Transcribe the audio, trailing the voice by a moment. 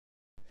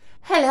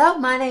Hello,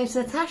 my name's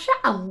Natasha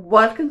and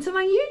welcome to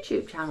my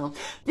YouTube channel.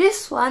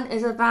 This one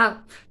is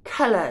about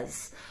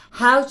colours,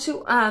 how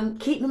to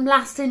keep them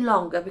lasting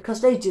longer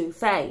because they do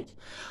fade.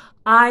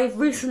 I've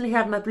recently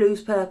had my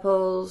blues,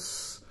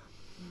 purples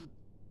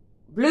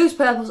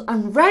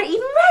and even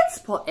reds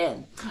put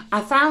in.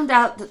 I found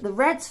out that the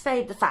reds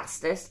fade the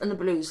fastest and the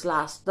blues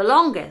last the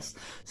longest.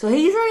 So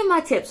these are my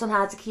tips on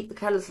how to keep the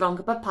colours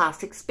longer by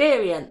past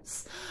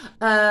experience.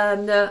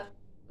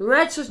 The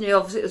reds was new,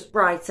 obviously it was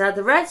brighter.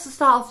 The reds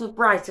start off with a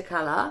brighter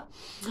colour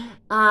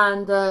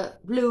and the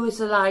blues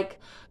are like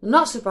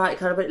not so bright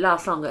colour but it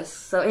lasts longer.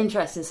 So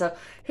interesting. So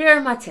here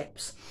are my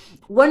tips.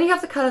 When you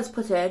have the colours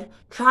put in,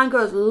 try and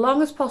go as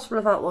long as possible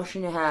without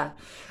washing your hair.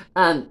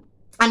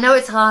 I know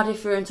it's hard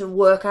if you're into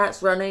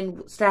workouts,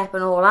 running, step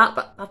and all that,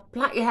 but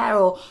plait your hair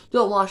or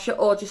don't wash it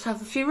or just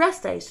have a few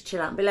rest days to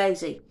chill out and be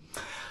lazy.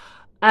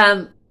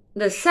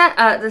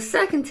 The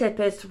second tip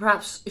is to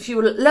perhaps, if you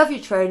love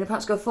your training,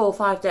 perhaps go 4 or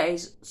 5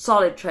 days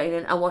solid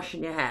training and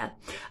washing your hair.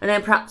 And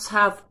then perhaps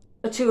have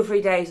 2 or 3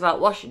 days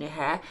without washing your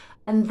hair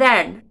and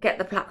then get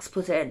the plaits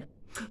put in.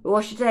 But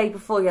wash your day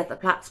before you get the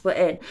plaits put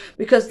in,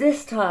 because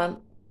this time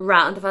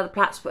round I've had the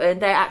plaits put in,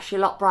 they're actually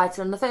a lot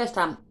brighter than the first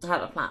time I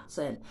had the plaits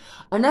in.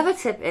 Another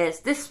tip is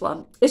this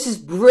one. This is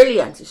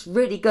brilliant. It's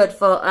really good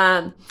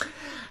for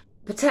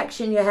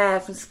protecting your hair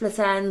from split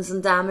ends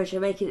and damage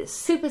and making it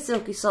super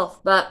silky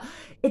soft, but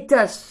it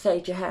does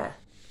fade your hair.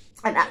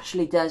 It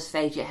actually does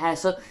fade your hair.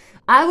 So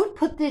I would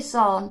put this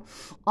on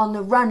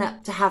the run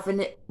up to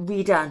having it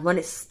redone when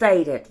it's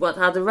faded. Well,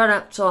 how the run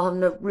up to having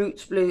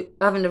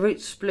the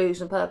roots blues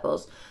and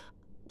purples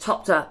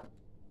topped up.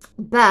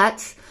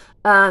 But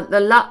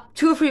the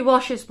 2 or 3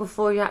 washes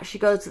before you actually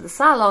go to the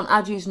salon,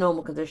 I'd use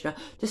normal conditioner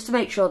just to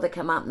make sure they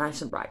come out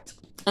nice and bright.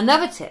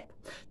 Another tip,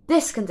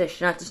 this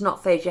conditioner does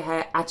not fade your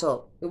hair at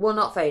all. It will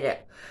not fade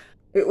it.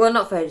 It will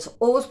not fade it. So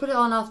always put it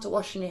on after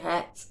washing your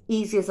hair. It's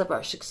easy as a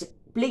brush because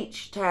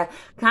bleached hair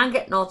can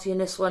get naughty,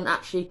 and this one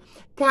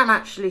can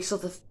actually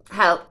sort of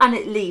help, and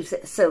it leaves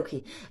it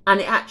silky, and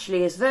it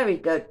actually is very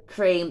good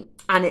cream,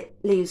 and it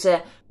leaves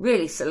it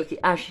really silky,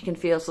 as you can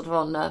feel sort of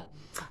on the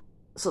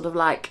sort of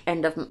like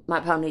end of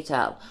my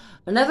ponytail.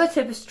 Another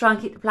tip is to try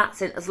and keep the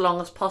plaits in as long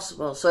as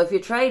possible. So if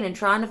you're training,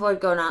 try and avoid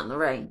going out in the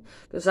rain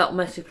because that'll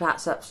mess your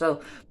plaits up.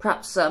 So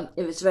perhaps if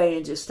it's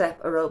raining, do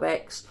step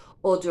aerobics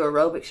or do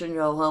aerobics in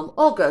your own home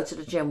or go to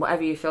the gym,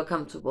 whatever you feel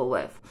comfortable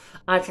with.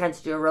 I tend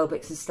to do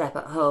aerobics and step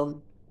at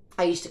home.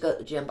 I used to go to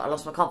the gym, but I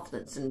lost my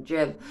confidence in the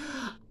gym.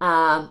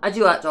 I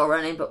do outdoor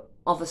running, but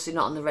obviously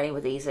not in the rain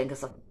with easing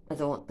because I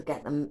don't want to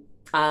get them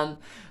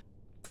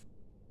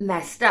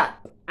messed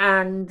up.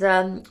 And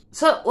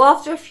so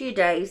after a few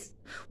days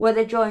where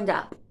they joined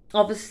up,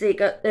 obviously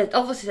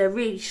they're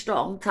really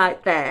strong,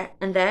 tight there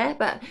and there,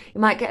 but it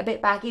might get a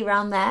bit baggy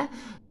around there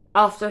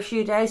after a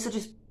few days. So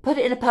just put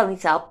it in a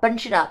ponytail,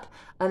 bunch it up,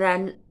 and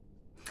then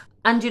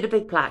undo the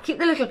big plait. Keep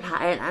the little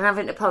plait in and have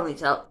it in a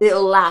ponytail.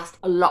 It'll last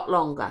a lot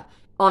longer.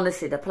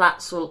 Honestly, the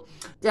plaits will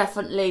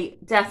definitely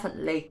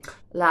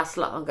last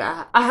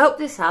longer. I hope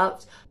this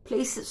helped.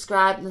 Please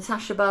subscribe,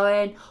 Natasha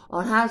Bowen,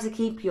 on how to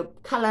keep your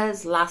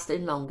colours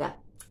lasting longer.